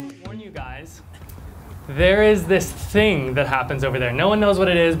guys, there is this thing that happens over there. No one knows what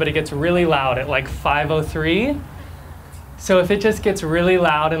it is, but it gets really loud at like 5:03. So if it just gets really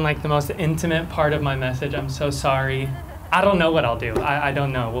loud in like the most intimate part of my message, I'm so sorry. I don't know what I'll do. I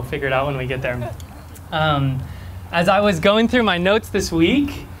don't know. We'll figure it out when we get there. As I was going through my notes this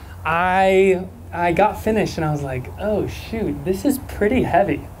week, I got finished and I was like, oh shoot, this is pretty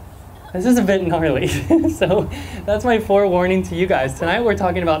heavy. This is a bit gnarly. So that's my forewarning to you guys. Tonight we're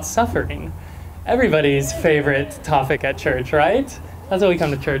talking about suffering. Everybody's favorite topic at church, right? That's what we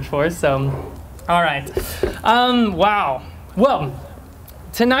come to church for. So, all right. Wow. Well,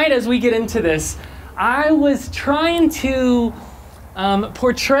 tonight as we get into this, I was trying to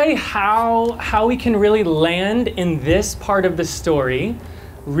portray how we can really land in this part of the story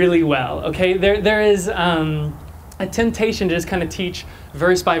really well. Okay, there is a temptation to just kind of teach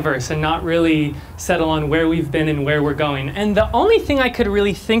verse by verse and not really settle on where we've been and where we're going. And the only thing I could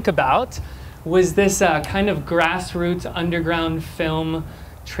really think about was this kind of grassroots underground film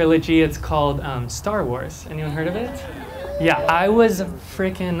trilogy. It's called Star Wars. Anyone heard of it? Yeah, I was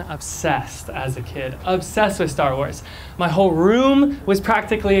freaking obsessed as a kid. Obsessed with Star Wars. My whole room was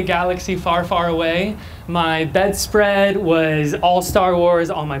practically a galaxy far, far away. My bedspread was all Star Wars.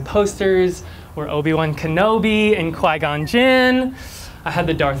 All my posters were Obi-Wan Kenobi and Qui-Gon Jinn. I had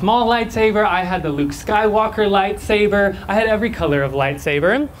the Darth Maul lightsaber. I had the Luke Skywalker lightsaber. I had every color of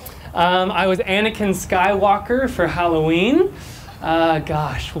lightsaber. I was Anakin Skywalker for Halloween.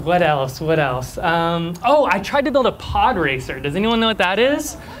 Gosh, what else? Oh, I tried to build a pod racer. Does anyone know what that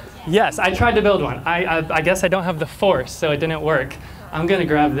is? Yes, I tried to build one. I guess I don't have the Force, so it didn't work. I'm going to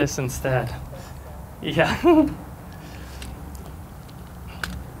grab this instead. Yeah.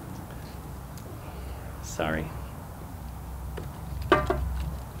 Sorry.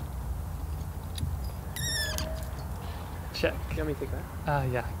 Check. You want me to take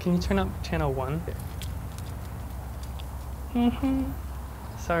that? Yeah. Can you turn up channel 1? Yeah.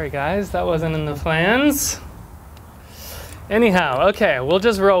 Sorry guys, that wasn't in the plans. Anyhow, okay, we'll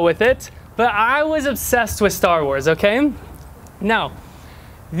just roll with it. But I was obsessed with Star Wars, okay? Now,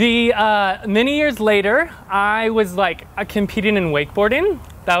 many years later, I was like competing in wakeboarding.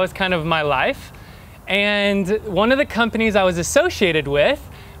 That was kind of my life. And one of the companies I was associated with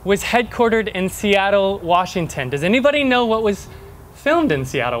was headquartered in Seattle, Washington. Does anybody know what was filmed in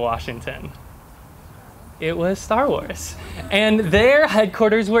Seattle, Washington? It was Star Wars. And their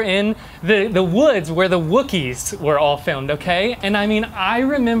headquarters were in the woods where the Wookiees were all filmed, okay? And I mean, I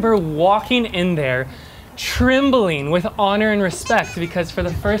remember walking in there trembling with honor and respect because for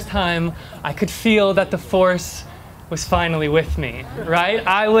the first time, I could feel that the Force was finally with me, right?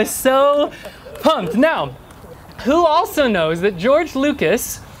 I was so pumped. Now, who also knows that George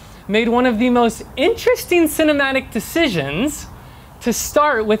Lucas made one of the most interesting cinematic decisions to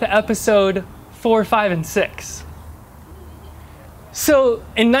start with episode 4, 5, and 6. So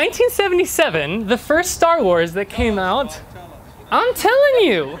in 1977, the first Star Wars that came out, I'm telling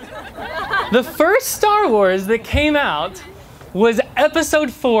you, the first Star Wars that came out was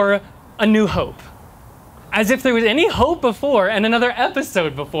episode 4, A New Hope. As if there was any hope before and another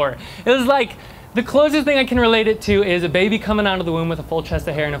episode before. It was like, the closest thing I can relate it to is a baby coming out of the womb with a full chest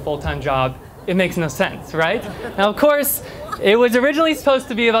of hair and a full-time job. It makes no sense, right? Now, of course, it was originally supposed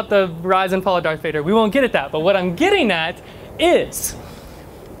to be about the rise and fall of Darth Vader. We won't get at that, but what I'm getting at is,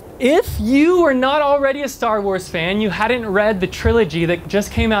 if you were not already a Star Wars fan, you hadn't read the trilogy that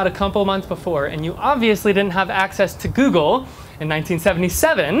just came out a couple months before, and you obviously didn't have access to Google in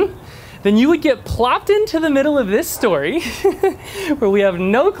 1977, then you would get plopped into the middle of this story where we have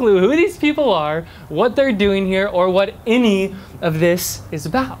no clue who these people are, what they're doing here, or what any of this is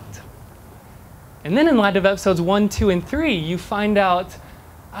about. And then in light of episodes 1, 2, and 3, you find out,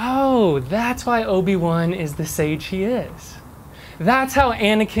 oh, that's why Obi-Wan is the sage he is. That's how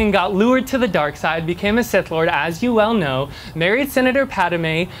Anakin got lured to the dark side, became a Sith Lord, as you well know, married Senator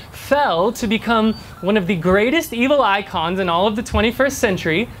Padme, fell to become one of the greatest evil icons in all of the 21st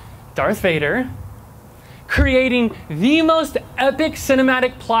century, Darth Vader, creating the most epic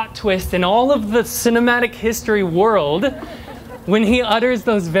cinematic plot twist in all of the cinematic history world when he utters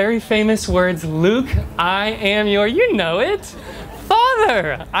those very famous words, Luke, I am your, you know it,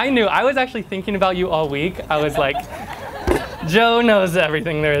 Father. I knew. I was actually thinking about you all week. I was like, Joe knows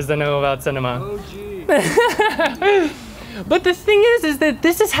everything there is to know about cinema. Oh, gee. But the thing is that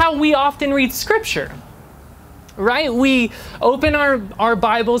this is how we often read Scripture. Right? We open our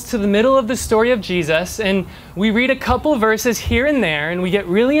Bibles to the middle of the story of Jesus and we read a couple verses here and there and we get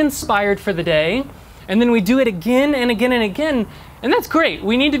really inspired for the day and then we do it again and again and again and that's great.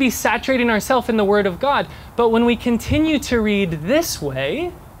 We need to be saturating ourselves in the Word of God. But when we continue to read this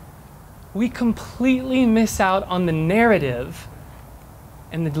way, we completely miss out on the narrative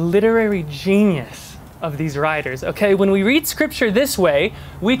and the literary genius of these writers. Okay, when we read scripture this way,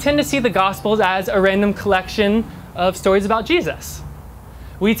 we tend to see the Gospels as a random collection of stories about Jesus.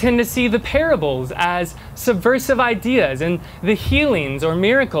 We tend to see the parables as subversive ideas and the healings or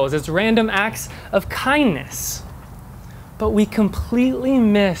miracles as random acts of kindness. But we completely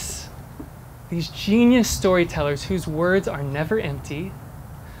miss these genius storytellers whose words are never empty,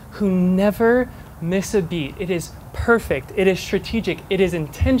 who never miss a beat. It is perfect, it is strategic, it is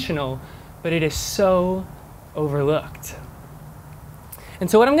intentional, but it is so overlooked. And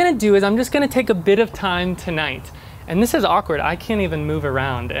so what I'm going to do is I'm just going to take a bit of time tonight. And this is awkward. I can't even move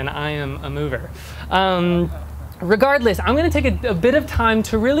around, and I am a mover. Regardless, I'm going to take a bit of time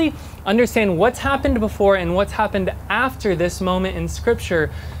to really understand what's happened before and what's happened after this moment in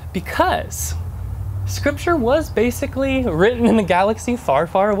Scripture, because Scripture was basically written in a galaxy far,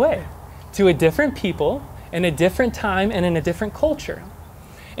 far away to a different people in a different time and in a different culture.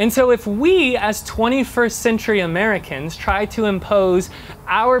 And so if we as 21st century Americans try to impose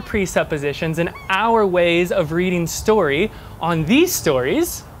our presuppositions and our ways of reading story on these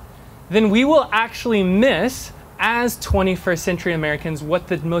stories, then we will actually miss, as 21st century Americans, what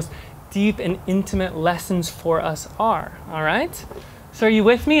the most deep and intimate lessons for us are, all right? So are you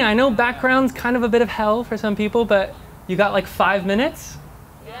with me? I know background's kind of a bit of hell for some people, but you got like 5 minutes?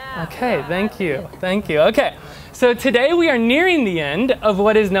 Yeah. Okay, thank you. Okay. So today we are nearing the end of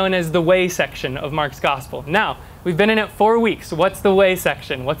what is known as the Way section of Mark's Gospel. Now, we've been in it 4 weeks. What's the Way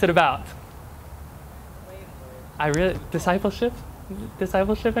section? What's it about? Discipleship?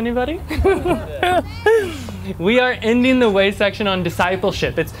 Discipleship, anybody? We are ending the Way section on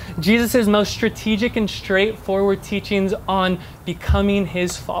discipleship. It's Jesus' most strategic and straightforward teachings on becoming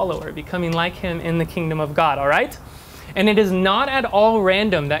his follower, becoming like him in the kingdom of God, all right? And it is not at all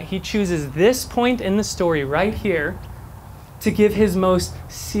random that he chooses this point in the story right here to give his most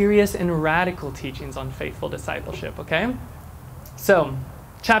serious and radical teachings on faithful discipleship, okay? So,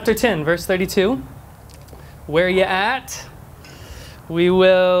 chapter 10, verse 32. Where are you at? We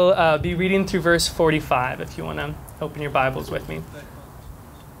will be reading through verse 45 if you want to open your Bibles with me.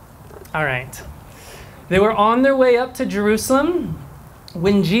 All right. They were on their way up to Jerusalem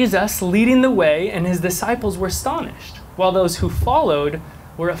when Jesus, leading the way, and his disciples were astonished, while those who followed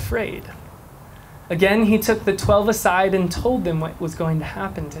were afraid. Again, he took the 12 aside and told them what was going to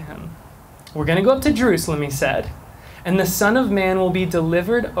happen to him. We're going to go up to Jerusalem, he said, and the Son of Man will be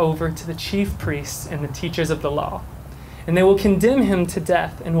delivered over to the chief priests and the teachers of the law. And they will condemn him to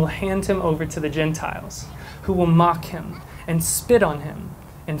death and will hand him over to the Gentiles, who will mock him and spit on him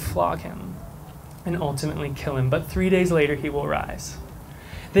and flog him and ultimately kill him. But 3 days later he will rise.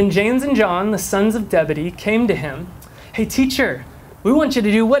 Then James and John, the sons of Zebedee, came to him. Hey, teacher, we want you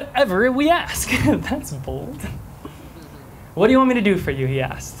to do whatever we ask. That's bold. What do you want me to do for you, he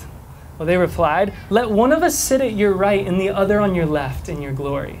asked. Well, they replied, let one of us sit at your right and the other on your left in your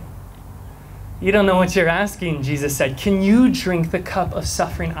glory. You don't know what you're asking, Jesus said. Can you drink the cup of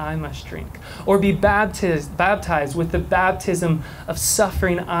suffering I must drink? Or be baptized with the baptism of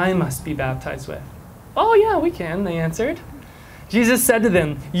suffering I must be baptized with? Oh, yeah, we can, they answered. Jesus said to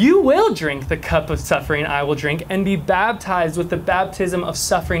them, you will drink the cup of suffering I will drink and be baptized with the baptism of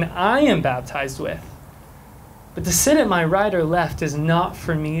suffering I am baptized with. But to sit at my right or left is not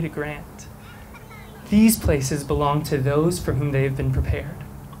for me to grant. These places belong to those for whom they have been prepared.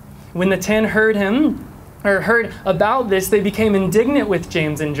 When the 10 heard about this, they became indignant with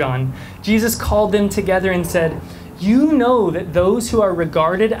James and John. Jesus called them together and said, you know that those who are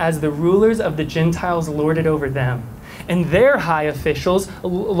regarded as the rulers of the Gentiles lord it over them, and their high officials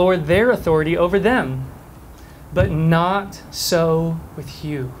lord their authority over them. But not so with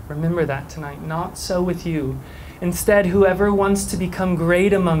you. Remember that tonight. Not so with you. Instead, whoever wants to become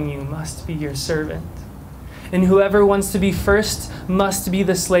great among you must be your servant. And whoever wants to be first must be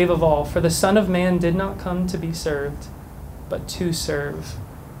the slave of all. For the Son of Man did not come to be served, but to serve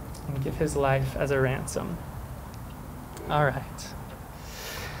and give his life as a ransom. All right.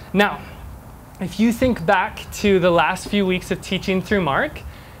 Now, if you think back to the last few weeks of teaching through Mark,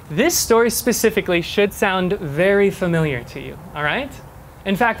 this story specifically should sound very familiar to you, all right?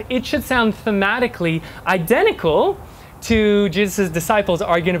 In fact, it should sound thematically identical to Jesus' disciples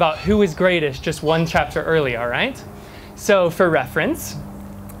arguing about who is greatest just one chapter early, all right? So for reference,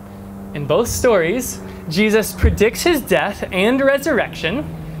 in both stories, Jesus predicts his death and resurrection.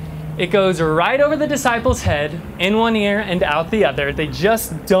 It goes right over the disciples' head, in one ear and out the other. They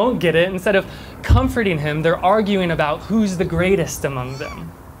just don't get it. Instead of comforting him, they're arguing about who's the greatest among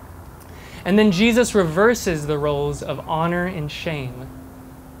them. And then Jesus reverses the roles of honor and shame,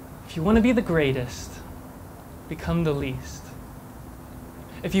 If you want to be the greatest, become the least.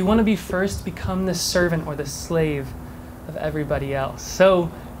 If you want to be first, become the servant or the slave of everybody else. So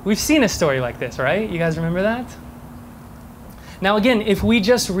we've seen a story like this, right? You guys remember that? Now again, if we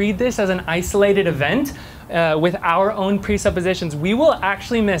just read this as an isolated event with our own presuppositions, we will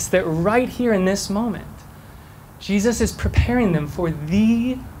actually miss that right here in this moment, Jesus is preparing them for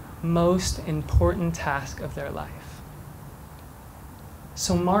the most important task of their life.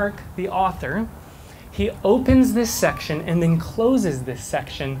 So Mark, the author, he opens this section and then closes this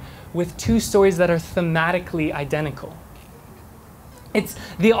section with two stories that are thematically identical. It's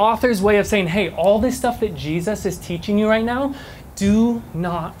the author's way of saying, hey, all this stuff that Jesus is teaching you right now, do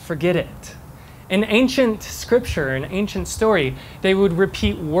not forget it. In ancient scripture, in ancient story, they would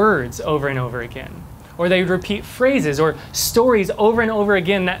repeat words over and over again. Or they would repeat phrases or stories over and over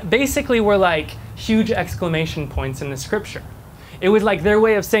again that basically were like huge exclamation points in the scripture. It was like their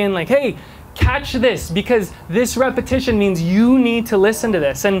way of saying like, hey, catch this, because this repetition means you need to listen to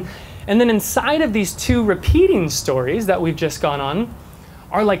this. And then inside of these two repeating stories that we've just gone on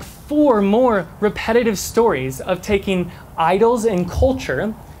are like 4 more repetitive stories of taking idols and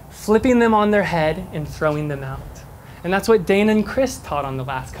culture, flipping them on their head and throwing them out. And that's what Dana and Chris taught on the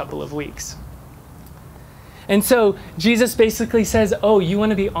last couple of weeks. And so Jesus basically says, oh, you want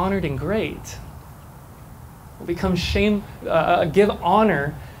to be honored and great? Well, give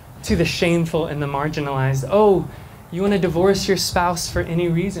honor to the shameful and the marginalized. Oh, you want to divorce your spouse for any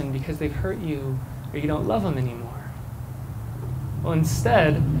reason because they've hurt you or you don't love them anymore. Well,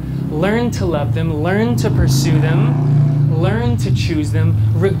 instead, learn to love them, learn to pursue them, learn to choose them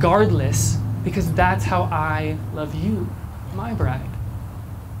regardless, because that's how I love you, my bride.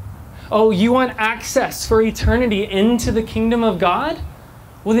 Oh, you want access for eternity into the kingdom of God?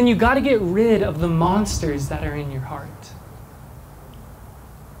 Well, then you got to get rid of the monsters that are in your heart.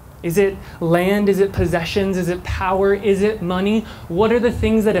 Is it land? Is it possessions? Is it power? Is it money? What are the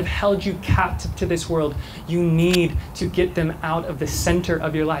things that have held you captive to this world? You need to get them out of the center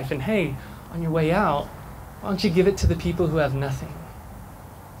of your life. And hey, on your way out, why don't you give it to the people who have nothing?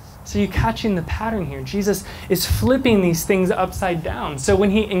 So you're catching the pattern here. Jesus is flipping these things upside down. So when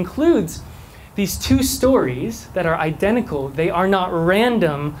he includes these two stories that are identical, they are not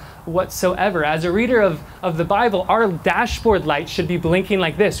random whatsoever. As a reader of the Bible, our dashboard light should be blinking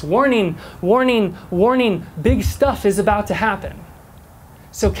like this. Warning, warning, warning, big stuff is about to happen.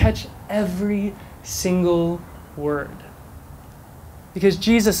 So catch every single word. Because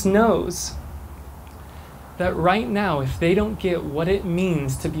Jesus knows that right now, if they don't get what it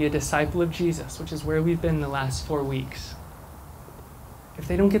means to be a disciple of Jesus, which is where we've been the last 4 weeks, if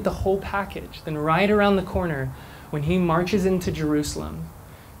they don't get the whole package, then right around the corner, when he marches into Jerusalem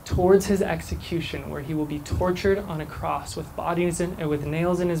towards his execution, where he will be tortured on a cross with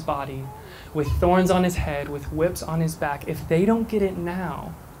nails in his body, with thorns on his head, with whips on his back, if they don't get it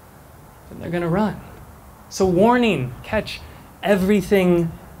now, then they're going to run. So warning, catch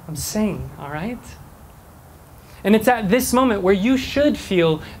everything I'm saying, all right? And it's at this moment where you should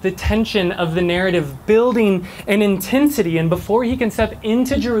feel the tension of the narrative building in intensity. And before he can step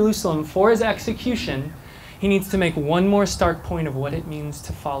into Jerusalem for his execution, he needs to make one more stark point of what it means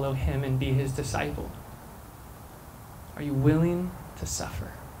to follow him and be his disciple. Are you willing to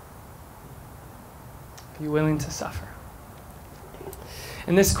suffer? Are you willing to suffer?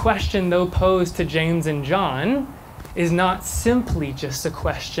 And this question, though posed to James and John, is not simply just a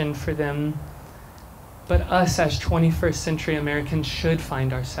question for them, but us as 21st century Americans should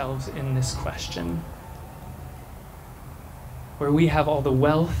find ourselves in this question, where we have all the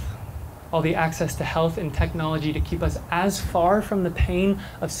wealth, all the access to health and technology to keep us as far from the pain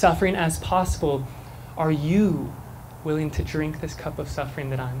of suffering as possible. Are you willing to drink this cup of suffering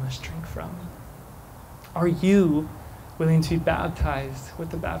that I must drink from? Are you willing to be baptized with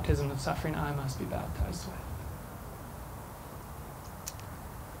the baptism of suffering I must be baptized with?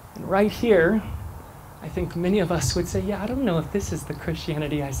 And right here, I think many of us would say, yeah, I don't know if this is the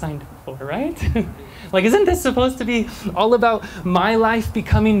Christianity I signed up for, right? Like, isn't this supposed to be all about my life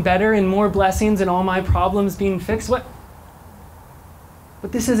becoming better and more blessings and all my problems being fixed? What?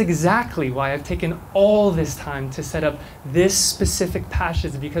 But this is exactly why I've taken all this time to set up this specific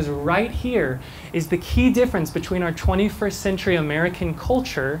passage, because right here is the key difference between our 21st century American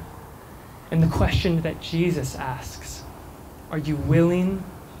culture and the question that Jesus asks. Are you willing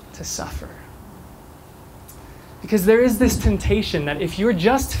to suffer? Because there is this temptation that if you're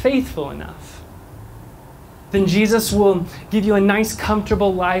just faithful enough, then Jesus will give you a nice,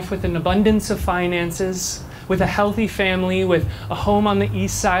 comfortable life with an abundance of finances, with a healthy family, with a home on the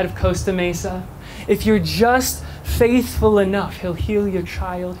east side of Costa Mesa. if you're just faithful enough, he'll heal your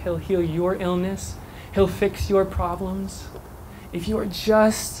child, he'll heal your illness, he'll fix your problems. If you're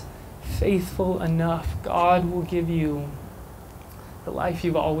just faithful enough, God will give you the life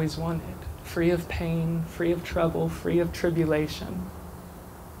you've always wanted, free of pain, free of trouble, free of tribulation.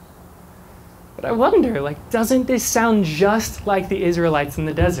 But I wonder, doesn't this sound just like the Israelites in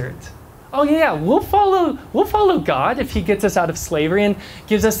the desert? Oh yeah, we'll follow God if he gets us out of slavery and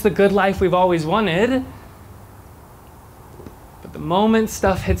gives us the good life we've always wanted. But the moment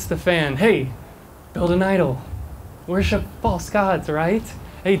stuff hits the fan, hey, build an idol, worship false gods, right?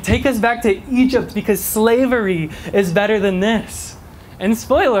 Hey, take us back to Egypt because slavery is better than this. And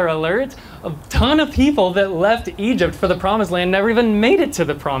spoiler alert, a ton of people that left Egypt for the promised land never even made it to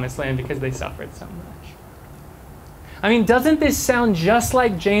the promised land because they suffered so much. I mean, doesn't this sound just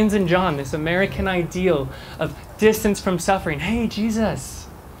like James and John, this American ideal of distance from suffering? Hey, Jesus,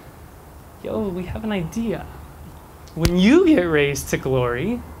 we have an idea. When you get raised to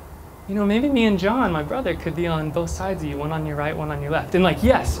glory, maybe me and John, my brother, could be on both sides of you, one on your right, one on your left. And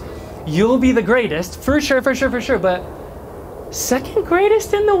yes, you'll be the greatest, for sure, but second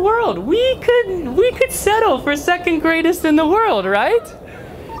greatest in the world. We could settle for second greatest in the world, right?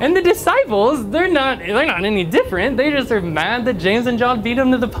 And the disciples, they're not any different. They just are mad that James and John beat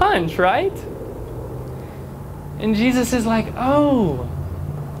them to the punch, right? And Jesus is like, oh,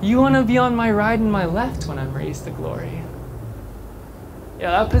 you want to be on my right and my left when I'm raised to glory?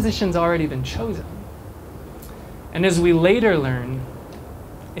 Yeah, that position's already been chosen. And as we later learn,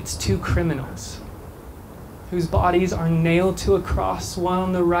 it's two criminals whose bodies are nailed to a cross, one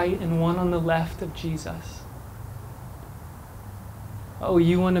on the right and one on the left of Jesus. Oh,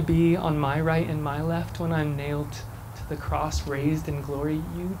 you want to be on my right and my left when I'm nailed to the cross, raised in glory?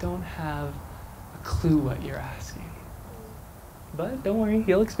 You don't have a clue what you're asking. But don't worry,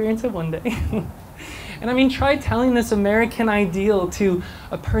 you'll experience it one day. And try telling this American ideal to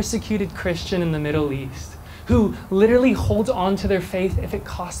a persecuted Christian in the Middle East who literally holds on to their faith if it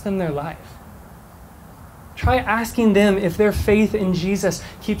costs them their life. Try asking them if their faith in Jesus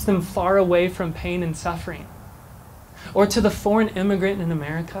keeps them far away from pain and suffering. Or to the foreign immigrant in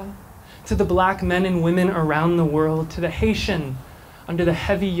America, to the black men and women around the world, to the Haitian under the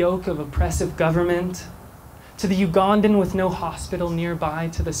heavy yoke of oppressive government, to the Ugandan with no hospital nearby,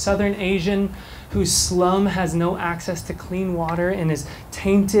 to the Southern Asian whose slum has no access to clean water and is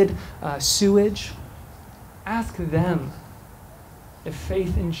tainted sewage. Ask them if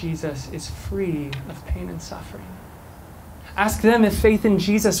faith in Jesus is free of pain and suffering. Ask them if faith in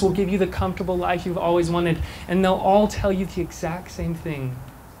Jesus will give you the comfortable life you've always wanted, and they'll all tell you the exact same thing.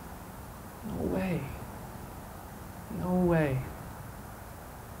 No way. No way.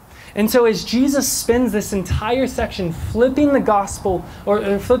 And so as Jesus spends this entire section flipping the gospel,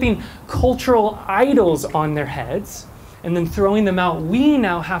 or flipping cultural idols on their heads, and then throwing them out, we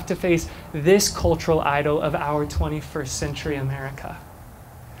now have to face this cultural idol of our 21st century America,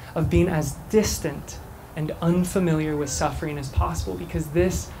 of being as distant and unfamiliar with suffering as possible, because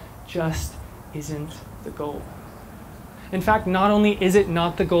this just isn't the goal. In fact, not only is it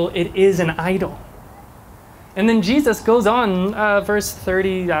not the goal, it is an idol. And then Jesus goes on, verse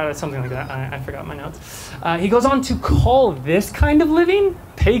 30, something like that, I forgot my notes. He goes on to call this kind of living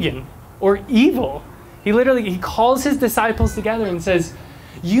pagan or evil. He calls his disciples together and says,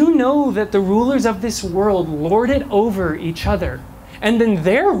 you know that the rulers of this world lord it over each other, and then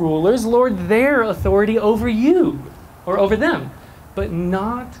their rulers lord their authority over you, or over them. But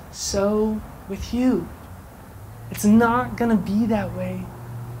not so with you. It's not going to be that way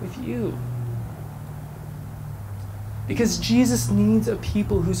with you. Because Jesus needs a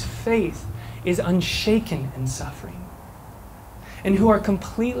people whose faith is unshaken in suffering, and who are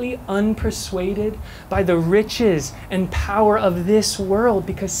completely unpersuaded by the riches and power of this world,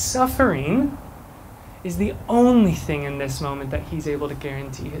 because suffering is the only thing in this moment that he's able to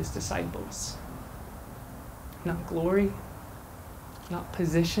guarantee his disciples. Not glory, not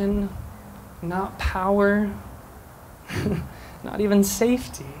position, not power, not even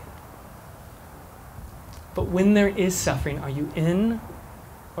safety. But when there is suffering, are you in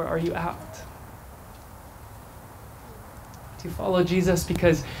or are you out? Do you follow Jesus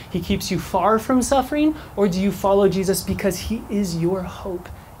because he keeps you far from suffering, or do you follow Jesus because he is your hope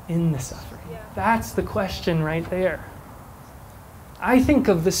in the suffering? That's the question right there. I think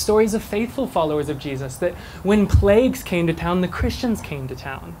of the stories of faithful followers of Jesus, that when plagues came to town, the Christians came to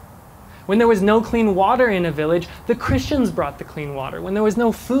town. When there was no clean water in a village, the Christians brought the clean water. When there was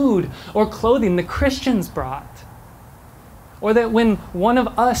no food or clothing, the Christians brought. Or that when one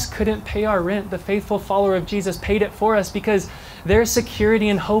of us couldn't pay our rent, the faithful follower of Jesus paid it for us because their security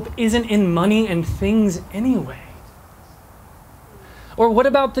and hope isn't in money and things anyway. Or what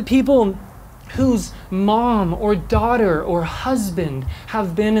about the people whose mom or daughter or husband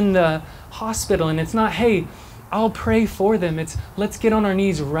have been in the hospital, and it's not, hey, I'll pray for them. It's, let's get on our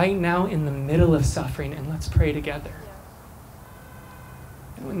knees right now in the middle of suffering and let's pray together.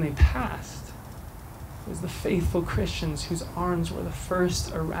 And when they passed, it was the faithful Christians whose arms were the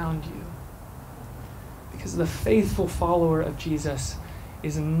first around you. Because the faithful follower of Jesus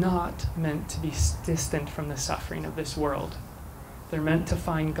is not meant to be distant from the suffering of this world. They're meant to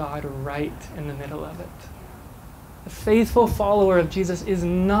find God right in the middle of it. The faithful follower of Jesus is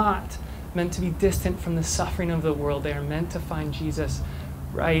not meant to be distant from the suffering of the world. They are meant to find Jesus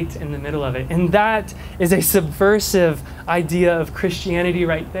right in the middle of it. And that is a subversive idea of Christianity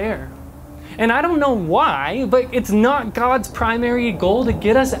right there. And I don't know why, but it's not God's primary goal to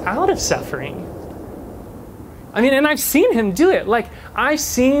get us out of suffering. I mean, and I've seen him do it. Like, I've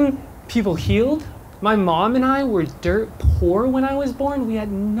seen people healed. My mom and I were dirt poor when I was born. We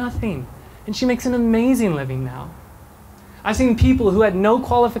had nothing. And she makes an amazing living now. I've seen people who had no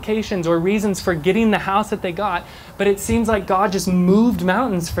qualifications or reasons for getting the house that they got, but it seems like God just moved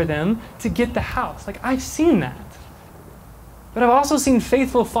mountains for them to get the house. Like, I've seen that. But I've also seen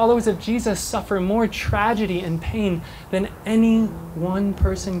faithful followers of Jesus suffer more tragedy and pain than any one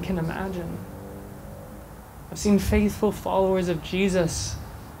person can imagine. I've seen faithful followers of Jesus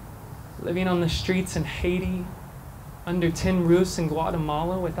living on the streets in Haiti, under tin roofs in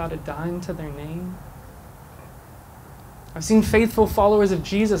Guatemala without a dime to their name. I've seen faithful followers of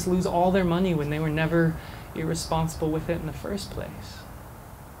Jesus lose all their money when they were never irresponsible with it in the first place.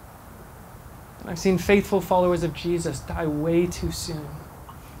 And I've seen faithful followers of Jesus die way too soon,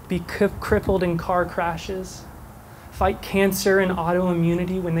 be crippled in car crashes, fight cancer and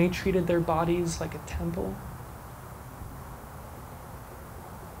autoimmunity when they treated their bodies like a temple.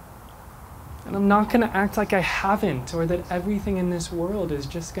 And I'm not going to act like I haven't, or that everything in this world is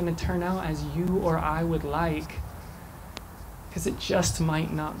just going to turn out as you or I would like, because it just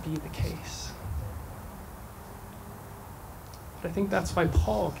might not be the case. But I think that's why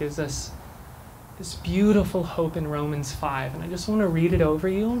Paul gives us this beautiful hope in Romans 5. And I just want to read it over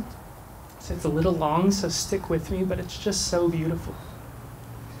you. So it's a little long, so stick with me, but it's just so beautiful.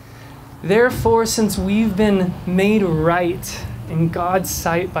 Therefore, since we've been made right in God's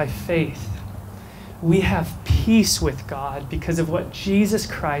sight by faith, we have peace with God because of what Jesus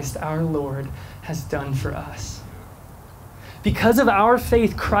Christ, our Lord, has done for us. Because of our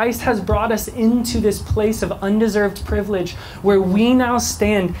faith, Christ has brought us into this place of undeserved privilege where we now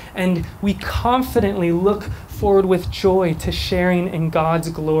stand and we confidently look forward with joy to sharing in God's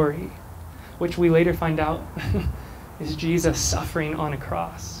glory, which we later find out is Jesus suffering on a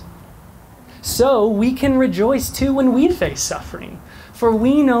cross. So we can rejoice too when we face suffering, for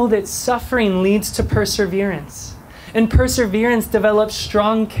we know that suffering leads to perseverance, and perseverance develops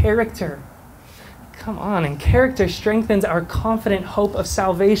strong character. Come on, and character strengthens our confident hope of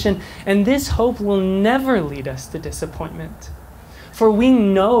salvation, and this hope will never lead us to disappointment. For we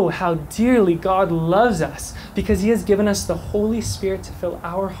know how dearly God loves us because he has given us the Holy Spirit to fill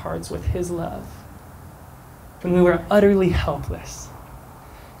our hearts with his love. When we were utterly helpless,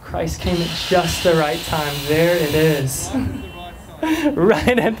 Christ came at just the right time. There it is.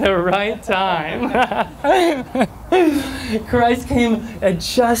 Right at the right time. Christ came at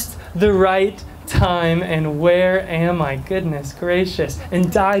just the right time, and where am I? Goodness gracious.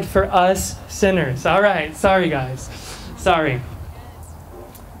 And died for us sinners. All right. Sorry, guys. Sorry.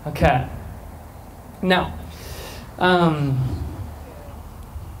 Okay. Now,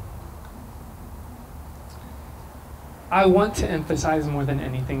 I want to emphasize more than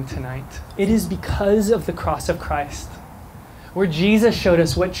anything tonight, it is because of the cross of Christ, where Jesus showed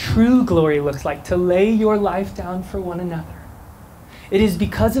us what true glory looks like, to lay your life down for one another. It is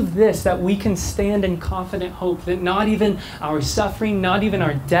because of this that we can stand in confident hope that not even our suffering, not even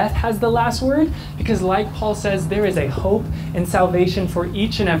our death has the last word, because like Paul says, there is a hope and salvation for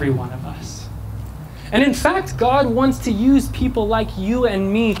each and every one of us. And in fact, God wants to use people like you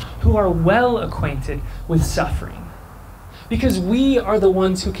and me who are well acquainted with suffering, because we are the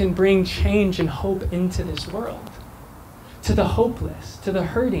ones who can bring change and hope into this world. To the hopeless, to the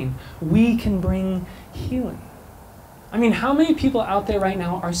hurting, we can bring healing. I mean, how many people out there right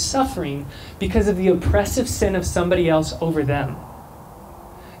now are suffering because of the oppressive sin of somebody else over them?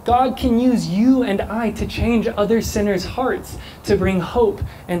 God can use you and I to change other sinners' hearts, to bring hope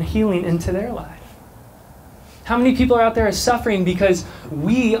and healing into their life. How many people are out there suffering because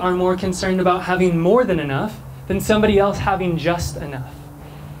we are more concerned about having more than enough than somebody else having just enough.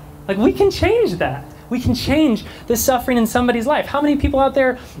 Like, we can change that. We can change the suffering in somebody's life. How many people out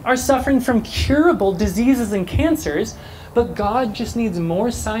there are suffering from curable diseases and cancers, but God just needs more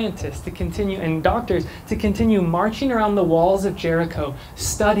scientists to continue, and doctors to continue marching around the walls of Jericho,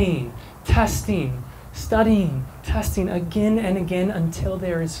 studying, testing again and again until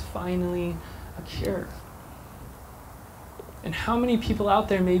there is finally a cure. And how many people out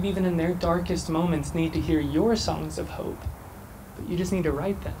there, maybe even in their darkest moments, need to hear your songs of hope, but you just need to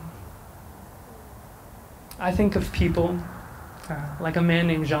write them? I think of people like a man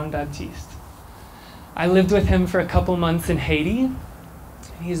named Jean-Baptiste. I lived with him for a couple months in Haiti.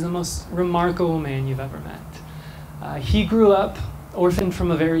 He's the most remarkable man you've ever met. He grew up orphaned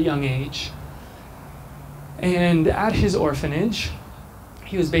from a very young age. And at his orphanage,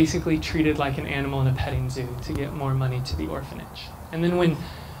 he was basically treated like an animal in a petting zoo to get more money to the orphanage. And then when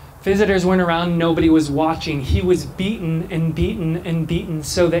visitors weren't around, nobody was watching, he was beaten and beaten and beaten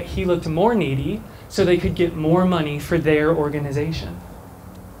so that he looked more needy, so they could get more money for their organization.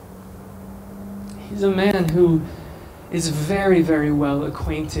 He's a man who is very, very well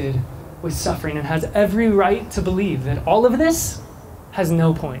acquainted with suffering and has every right to believe that all of this has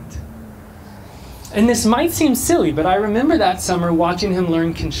no point. And this might seem silly, but I remember that summer watching him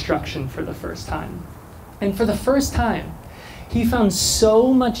learn construction for the first time. And for the first time, he found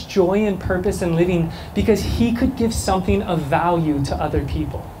so much joy and purpose in living because he could give something of value to other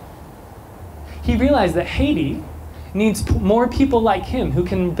people. He realized that Haiti needs more people like him who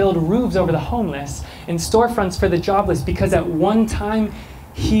can build roofs over the homeless and storefronts for the jobless, because at one time,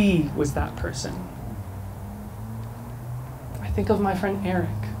 he was that person. I think of my friend Eric,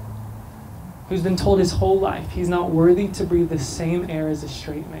 who's been told his whole life he's not worthy to breathe the same air as a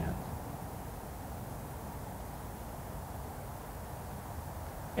straight man.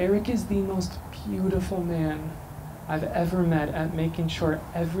 Eric is the most beautiful man I've ever met at making sure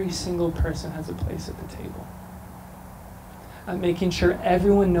every single person has a place at the table. At making sure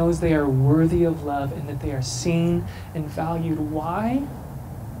everyone knows they are worthy of love and that they are seen and valued. Why?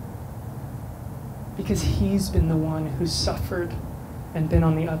 Because he's been the one who suffered and been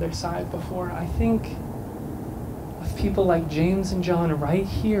on the other side before. I think of people like James and John right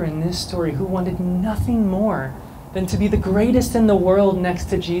here in this story who wanted nothing more than to be the greatest in the world next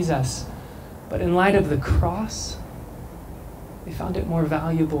to Jesus. But in light of the cross, they found it more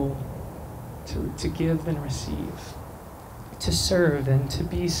valuable to give than receive, to serve and to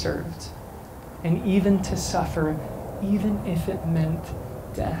be served, and even to suffer, even if it meant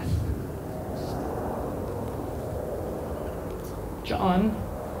death. John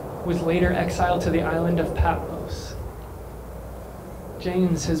was later exiled to the island of Patmos.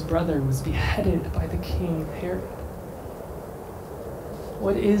 James, his brother, was beheaded by the king Herod.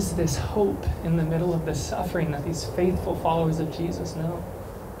 What is this hope in the middle of the suffering that these faithful followers of Jesus know?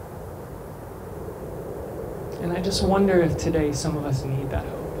 And I just wonder if today some of us need that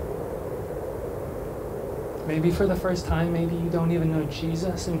hope. Maybe for the first time, maybe you don't even know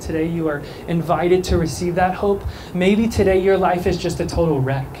Jesus, and today you are invited to receive that hope. Maybe today your life is just a total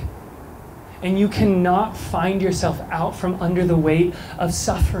wreck, and you cannot find yourself out from under the weight of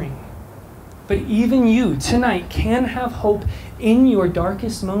suffering. But even you tonight can have hope in your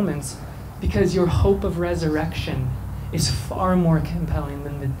darkest moments, because your hope of resurrection is far more compelling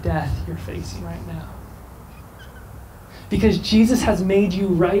than the death you're facing right now. Because Jesus has made you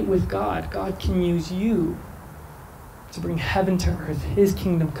right with God. God can use you to bring heaven to earth, his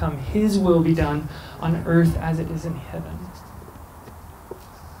kingdom come, his will be done on earth as it is in heaven.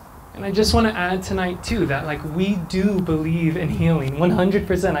 And I just want to add tonight too that we do believe in healing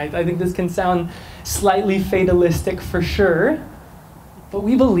 100%. I think this can sound slightly fatalistic for sure, but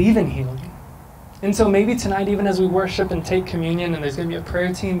we believe in healing. And so maybe tonight, even as we worship and take communion, and there's going to be a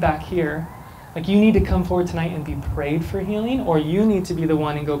prayer team back here, you need to come forward tonight and be prayed for healing, or you need to be the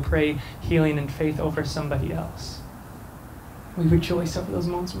one and go pray healing and faith over somebody else. We rejoice over those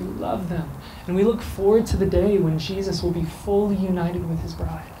moments. We love them. And we look forward to the day when Jesus will be fully united with his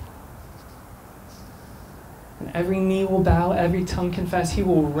bride. And every knee will bow, every tongue confess. He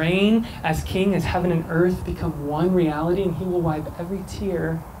will reign as king, as heaven and earth become one reality, and he will wipe every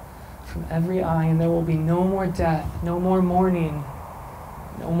tear from every eye, and there will be no more death, no more mourning,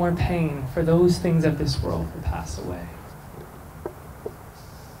 no more pain, for those things of this world will pass away.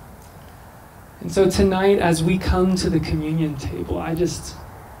 And so tonight, as we come to the communion table, I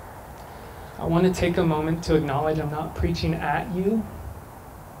want to take a moment to acknowledge I'm not preaching at you.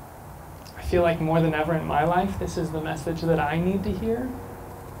 I feel like more than ever in my life, this is the message that I need to hear.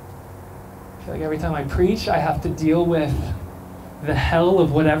 I feel like every time I preach, I have to deal with the hell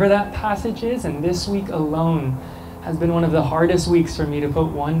of whatever that passage is, and this week alone has been one of the hardest weeks for me to put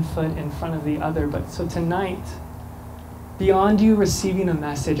one foot in front of the other. But so tonight, beyond you receiving a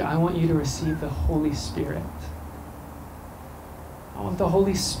message, I want you to receive the Holy Spirit. I want the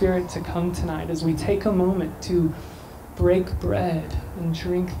Holy Spirit to come tonight as we take a moment to break bread and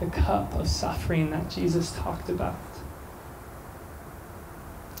drink the cup of suffering that Jesus talked about.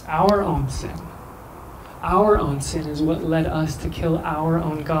 Our own sin is what led us to kill our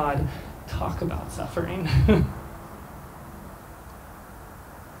own God. Talk about suffering.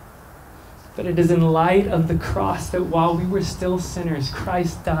 But it is in light of the cross that while we were still sinners,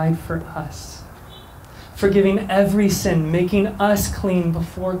 Christ died for us, forgiving every sin, making us clean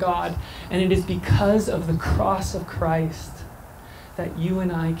before God. And it is because of the cross of Christ that you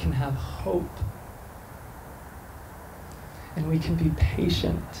and I can have hope. And we can be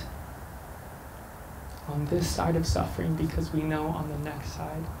patient on this side of suffering because we know on the next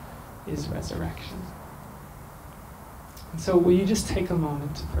side is resurrection. And so will you just take a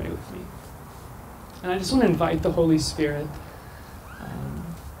moment to pray with me? And I just want to invite the Holy Spirit.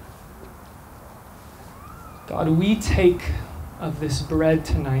 God, we take of this bread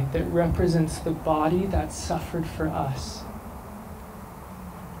tonight that represents the body that suffered for us.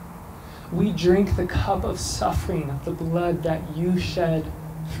 We drink the cup of suffering of the blood that you shed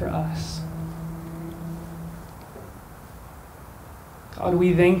for us. God,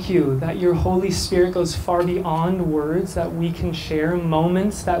 we thank you that your Holy Spirit goes far beyond words that we can share,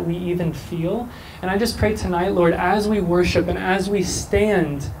 moments that we even feel. And I just pray tonight, Lord, as we worship and as we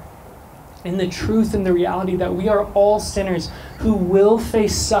stand in the truth and the reality that we are all sinners who will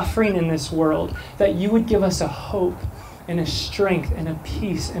face suffering in this world, that you would give us a hope and a strength and a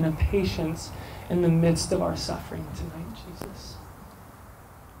peace and a patience in the midst of our suffering tonight, Jesus.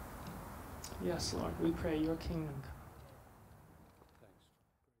 Yes, Lord, we pray your kingdom come.